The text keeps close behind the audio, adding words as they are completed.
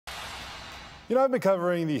I've been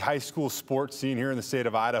covering the high school sports scene here in the state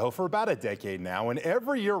of Idaho for about a decade now, and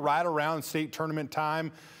every year right around state tournament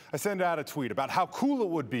time, I send out a tweet about how cool it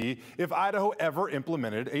would be if Idaho ever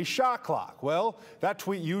implemented a shot clock. Well, that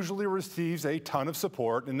tweet usually receives a ton of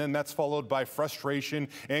support, and then that's followed by frustration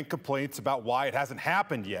and complaints about why it hasn't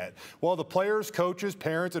happened yet. Well, the players, coaches,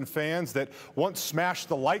 parents, and fans that once smashed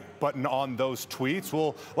the like button on those tweets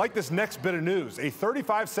will like this next bit of news. A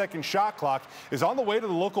 35-second shot clock is on the way to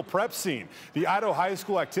the local prep scene. The Idaho High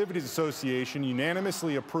School Activities Association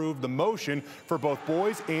unanimously approved the motion for both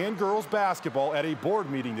boys and girls basketball at a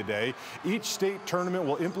board meeting today. Each state tournament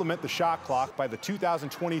will implement the shot clock by the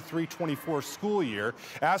 2023-24 school year.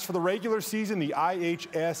 As for the regular season, the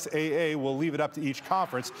IHSAA will leave it up to each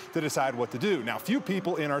conference to decide what to do. Now, few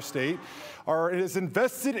people in our state are as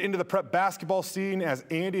invested into the prep basketball scene as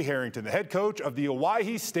Andy Harrington, the head coach of the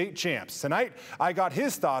Owyhee State Champs. Tonight, I got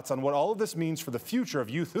his thoughts on what all of this means for the future of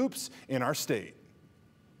youth hoops in our state.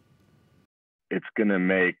 It's going to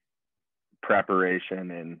make preparation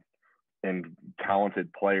and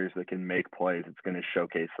talented players that can make plays, it's going to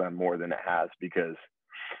showcase them more than it has, because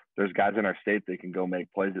there's guys in our state that can go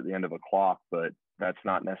make plays at the end of a clock, but that's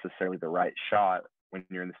not necessarily the right shot. When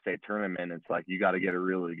you're in the state tournament, it's like you got to get a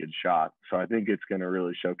really good shot. So I think it's going to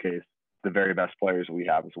really showcase the very best players we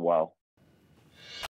have as well.